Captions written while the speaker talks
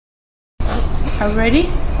Are you ready?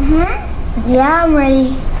 Okay. Yeah, I'm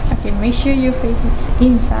ready. Okay, make sure your face is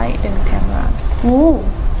inside the camera. Ooh.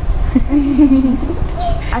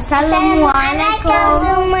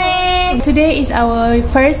 Assalamualaikum. Today is our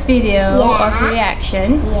first video of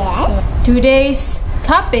reaction. So today's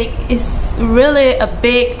topic is really a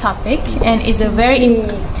big topic and it's a very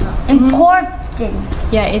important.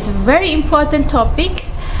 Yeah, it's a very important topic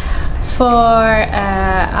for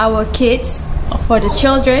our kids, for the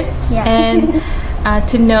children, and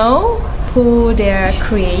to know who their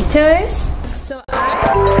creators. So Let's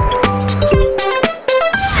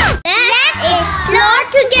explore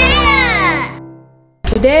together.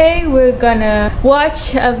 Today we're gonna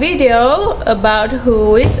watch a video about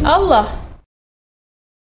who is Allah.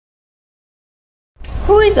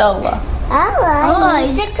 Who is Allah? Allah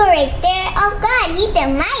is the creator of God. He's the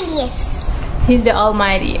mightiest. He's the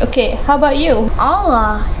Almighty. Okay, how about you?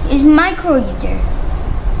 Allah is my creator,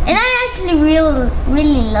 and I actually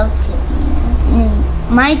really love him.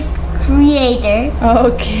 My creator.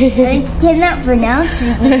 Okay. I cannot pronounce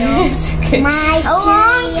it. It's okay. My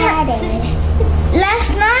creator.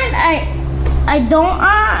 Last night I don't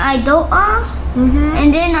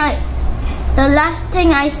and then the last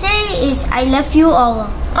thing I say is I love you,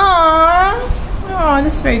 Allah. Aww. Oh,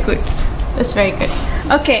 that's very good. That's very good.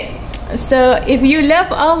 Okay, so if you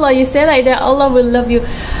love Allah, you say like that, Allah will love you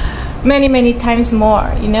many times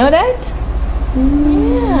more. You know that?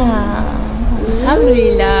 Yeah.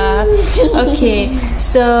 Alhamdulillah. Okay,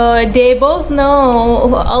 so they both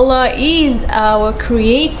know Allah is our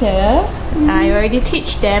creator. I already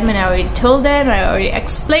teach them and I already told them, I already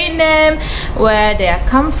explained them where they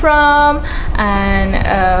come from and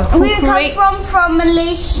who we come from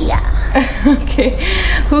Malaysia. Okay,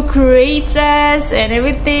 who creates us and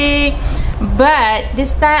everything. But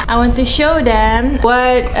this time I want to show them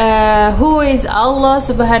who is Allah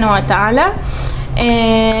SWT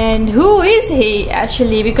and who is He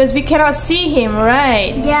actually, because we cannot see Him,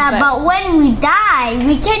 right? Yeah, but when we die,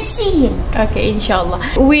 we can see Him. Okay, inshallah.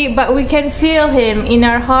 But we can feel Him in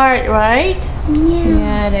our heart, right?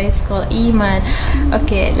 Yeah, that is called Iman.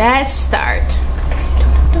 Okay, let's start.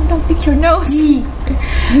 Don't pick your nose.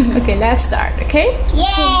 Okay, let's start. Okay.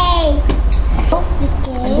 Yay!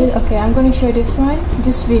 Okay, I'm gonna show this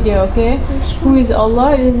video. Okay. Who is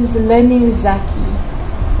Allah? This is learning with Zaki.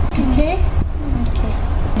 Okay.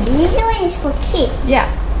 This one is for kids.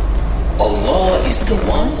 Yeah. Allah is the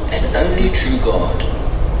one and only true God.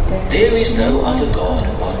 There is no other God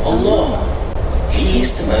but Allah. He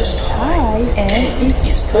is the Most High and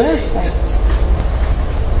is perfect.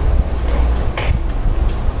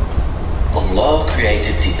 Allah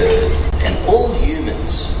created the earth and all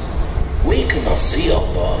humans. We cannot see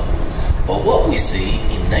Allah, but what we see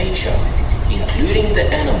in nature, including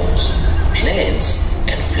the animals, plants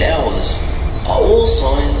and flowers, are all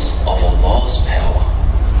signs of Allah's power.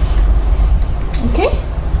 Okay?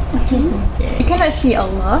 Okay. You cannot see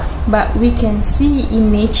Allah, but we can see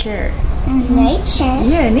in nature. Nature?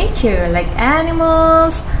 Yeah, nature, like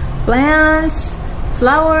animals, plants,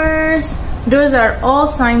 flowers. Those are all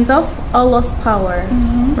signs of Allah's power,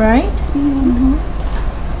 right?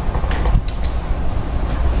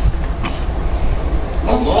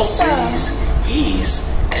 Allah sees, hears,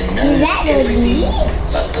 and knows everything,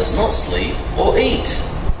 but does not sleep or eat,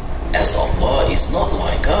 as Allah is not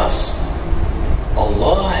like us.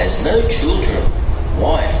 Allah has no children,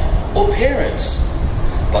 wife, or parents,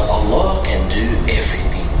 but Allah can do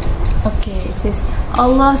everything. Okay, it says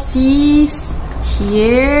Allah sees,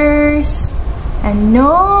 hears, and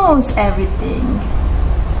knows everything,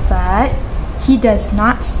 but He does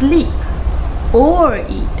not sleep or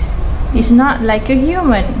eat. He's not like a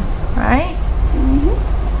human, right?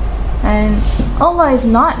 And Allah is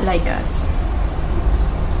not like us.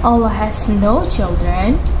 Allah has no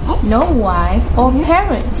children, no wife or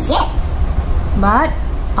parents. Yes. But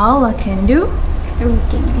Allah can do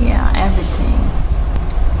Everything. Yeah, everything.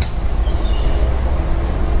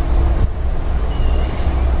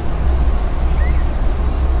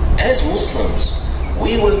 As Muslims,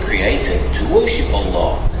 we were created to worship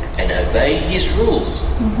Allah and obey His rules.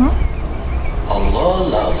 Allah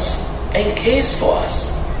loves and cares for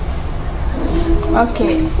us.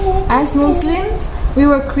 Okay, as Muslims, we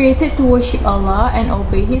were created to worship Allah and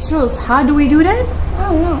obey His rules. How do we do that?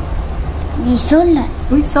 Oh no. We salat.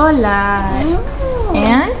 We salat.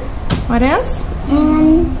 And what else?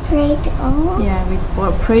 And pray to Allah. Yeah, we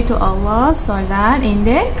pray to Allah, salat, and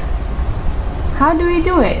then how do we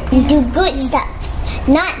do it? We do good stuff,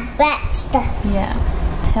 not bad stuff. Yeah,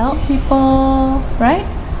 help people, right?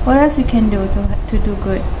 What else we can do to do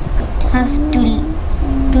good? Have to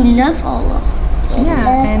love Allah. Yeah,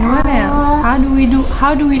 and what else? How do we we do?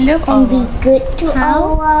 How do we love And be Allah? good to How?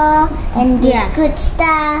 Allah and do Yeah. good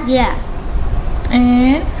stuff. Yeah.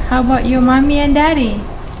 And how about your mommy and daddy?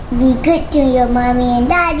 Be good to your mommy and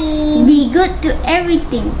daddy. Be good to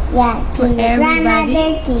everything. Yeah, to To your everybody. grandmother,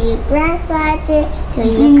 to your grandfather, to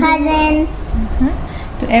your cousins.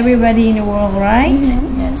 To everybody in the world, right?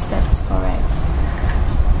 Yes, that's correct.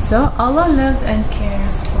 So Allah loves and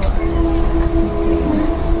cares for us.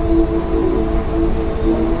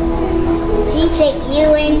 She's like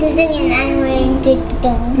you wearing tudung and I'm wearing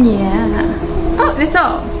tudung. Yeah. Oh, that's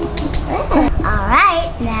all.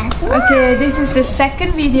 Alright, last one. Okay, this is the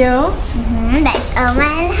second video. That's Oma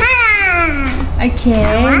and Hannah.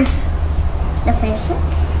 Okay. The first one.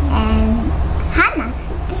 And Hannah,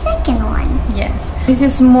 the second one. Yes. This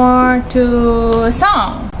is more to a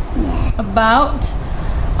song Yeah. about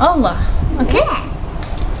Allah. Okay. Yes.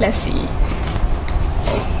 Let's see.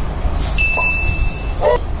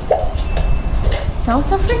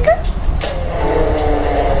 South Africa?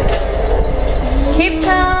 Cape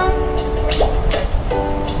Town?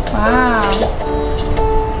 Wow.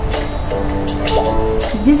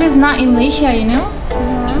 This is not in Malaysia, you know?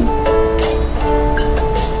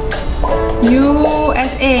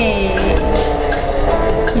 USA.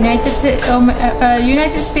 United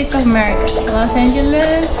States of America. Los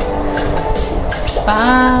Angeles.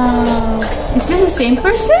 Wow. Is this the same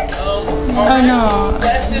person? Oh no.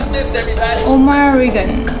 Class dismissed, everybody. Omar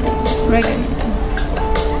Reagan.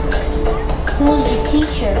 Who's the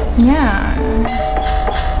teacher? Yeah.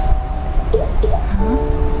 Huh?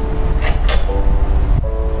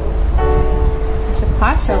 There's a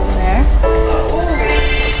parcel there.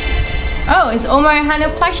 Oh, it's Omar and Hannah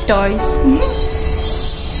plush toys.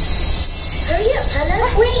 Hurry up,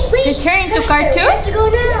 Hannah. Wait. They turn into cartoon? To go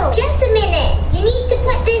now. Just a minute. You need to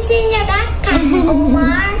put this in your backpack,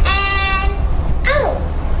 Omar. And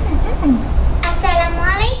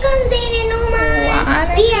Assalamualaikum, Zain and Omar.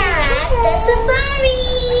 Waalaikumsalam. We are at the safari.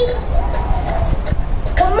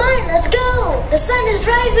 Come on, let's go. The sun is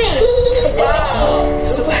rising. Wow.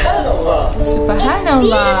 Subhanallah. Subhanallah.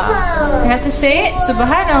 beautiful. You have to say it.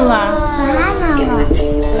 Subhanallah. In the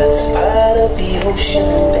deepest part of the ocean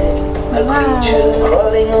bed, a creature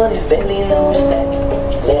crawling on his belly knows that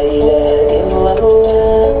La ilaha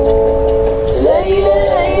illallah, La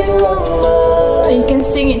ilaha illallah, You can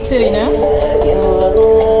sing it too, you know.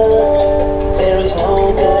 illallah. There is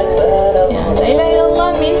no God but Allah. Yeah. La ilaha illallah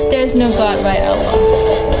means there's no God but Allah.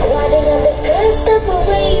 Riding on the coast of a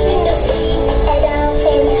wave in the sea. A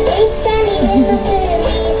dolphin speaks and he whistles to the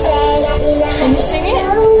bee. Say, La ilaha Can you sing it?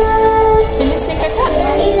 illallah, Can you sing it?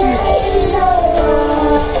 La ilaha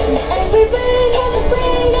illallah. Every bird has a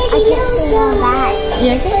prayer that he knows so well.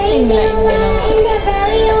 Yeah, I can sing La ilaha illallah. In their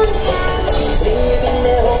very own town. Leaving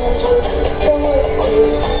their homes with the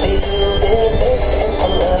world. They do their best and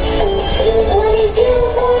Allah fulfills. What is due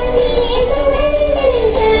for me is a willing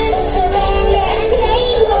serve. So surrender and stay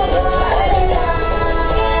for God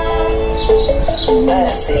alone. I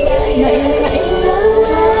say La La ilaha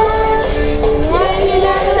illallah. La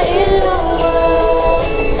ilaha illallah.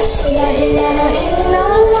 La ilaha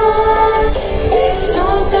illallah. There's no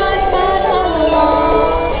God but Allah.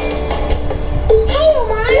 Hey,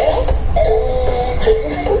 Omar.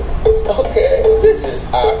 Okay, this is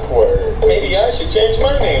awkward. Maybe I should change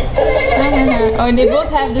my name. Oh, they both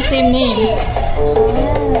have the same name.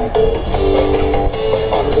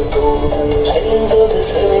 on the golden plains of the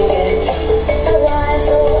Serengeti. A wise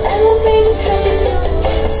old elephant comes to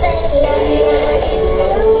says La ilaha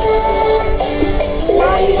illallah.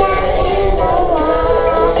 La ilaha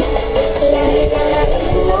illallah. La ilaha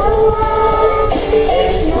illallah.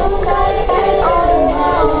 There is no God but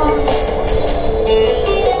Allah.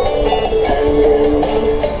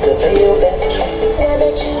 The veil that Where the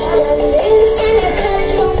children lives and the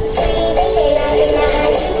touch won't free. They say La ilaha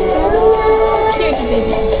illallah. Cute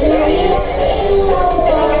baby. La ilaha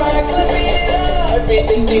illallah.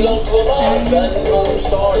 Everything belongs to Allah. Sun, moon,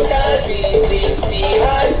 stars, skies, trees, leaves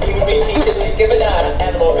behind. You repeatedly give an eye.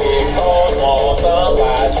 Animal, big, tall, small, some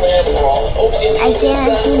fly, swim, crawl, ocean, I can't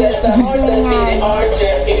sunsets, the sing. hearts that beat in our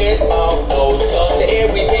chest, ears, mouth, nose, tongue, to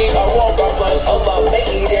everything. I walk, I run. Allah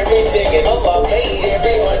made everything, and Allah made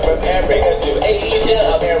everyone from Africa to Asia,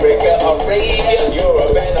 America, Arabia,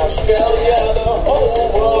 Europe, and Australia. The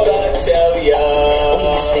whole world, I tell ya.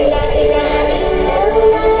 we say La ilaha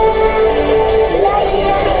illallah. La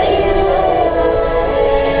ilaha illallah.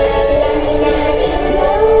 La ilaha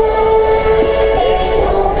illallah. There is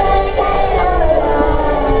no God but Allah.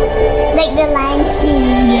 Like the Lion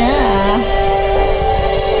King. Yeah.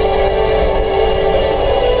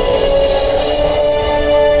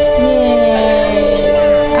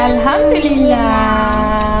 Yay. Alhamdulillah.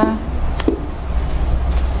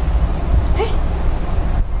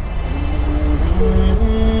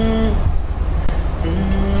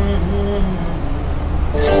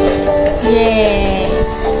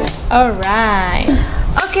 Alright.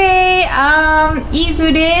 Okay,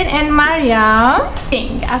 Izudin and Mariam,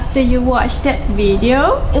 after you watched that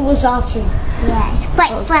video, It was awesome. Yeah, it's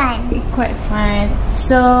quite fun. quite fun.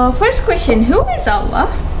 So, first question, who is Allah?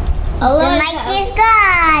 The Allah mightiest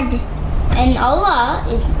God. and Allah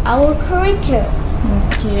is our creator.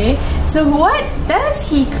 Okay, so what does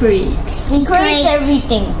He create? He creates creates-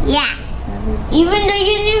 everything, Yeah. even the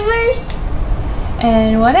universe.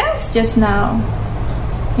 And what else just now?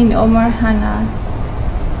 In Omar Hana.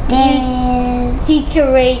 There's He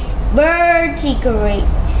creates birds. He creates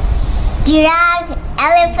giraffe,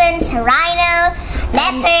 elephants, rhino,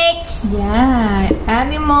 leopards. Yeah,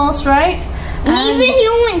 animals, right? and even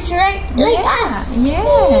humans, right? Like us.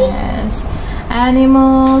 Yes.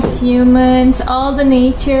 Animals, humans, all the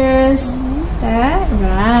natures. That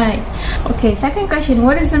right. Okay, second question.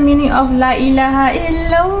 What is the meaning of La ilaha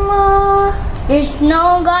illallah? There's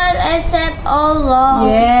no God except Allah.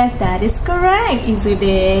 Yes, that is correct,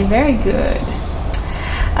 Izude. Very good.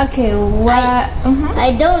 Okay, what?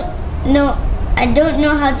 I don't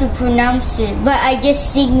know how to pronounce it, but I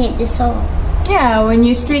just sing it the song. Yeah, when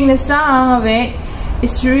you sing the song of it,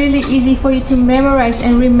 it's really easy for you to memorize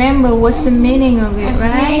and remember what's the meaning of it,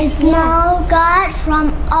 right? There's no God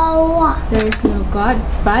from Allah. There is no God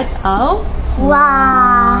but Allah.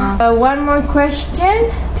 Wow. One more question.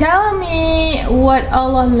 Tell me what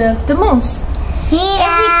Allah loves the most.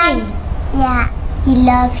 Yeah. He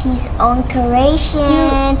loves his own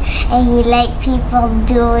creation and he like people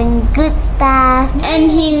doing good stuff.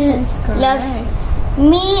 And He loves Correct.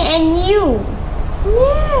 me and you.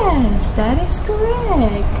 Yes, that is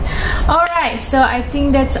correct. Alright, so I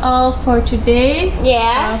think that's all for today.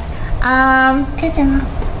 Yeah.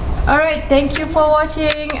 Alright, thank you for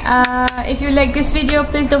watching. If you like this video,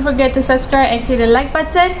 please don't forget to subscribe and click the like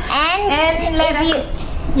button. And let us...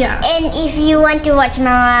 Yeah. And if you want to watch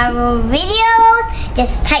more videos,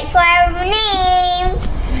 just type for our names.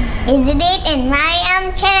 Izudin and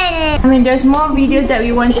Mariam channel. I mean, there's more videos that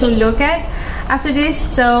we want to look at after this,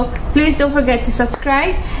 so please don't forget to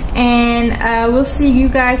subscribe, and we'll see you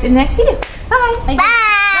guys in the next video. Bye. Bye.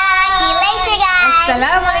 See you later, guys.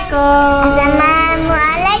 Assalamualaikum. Assalamualaikum.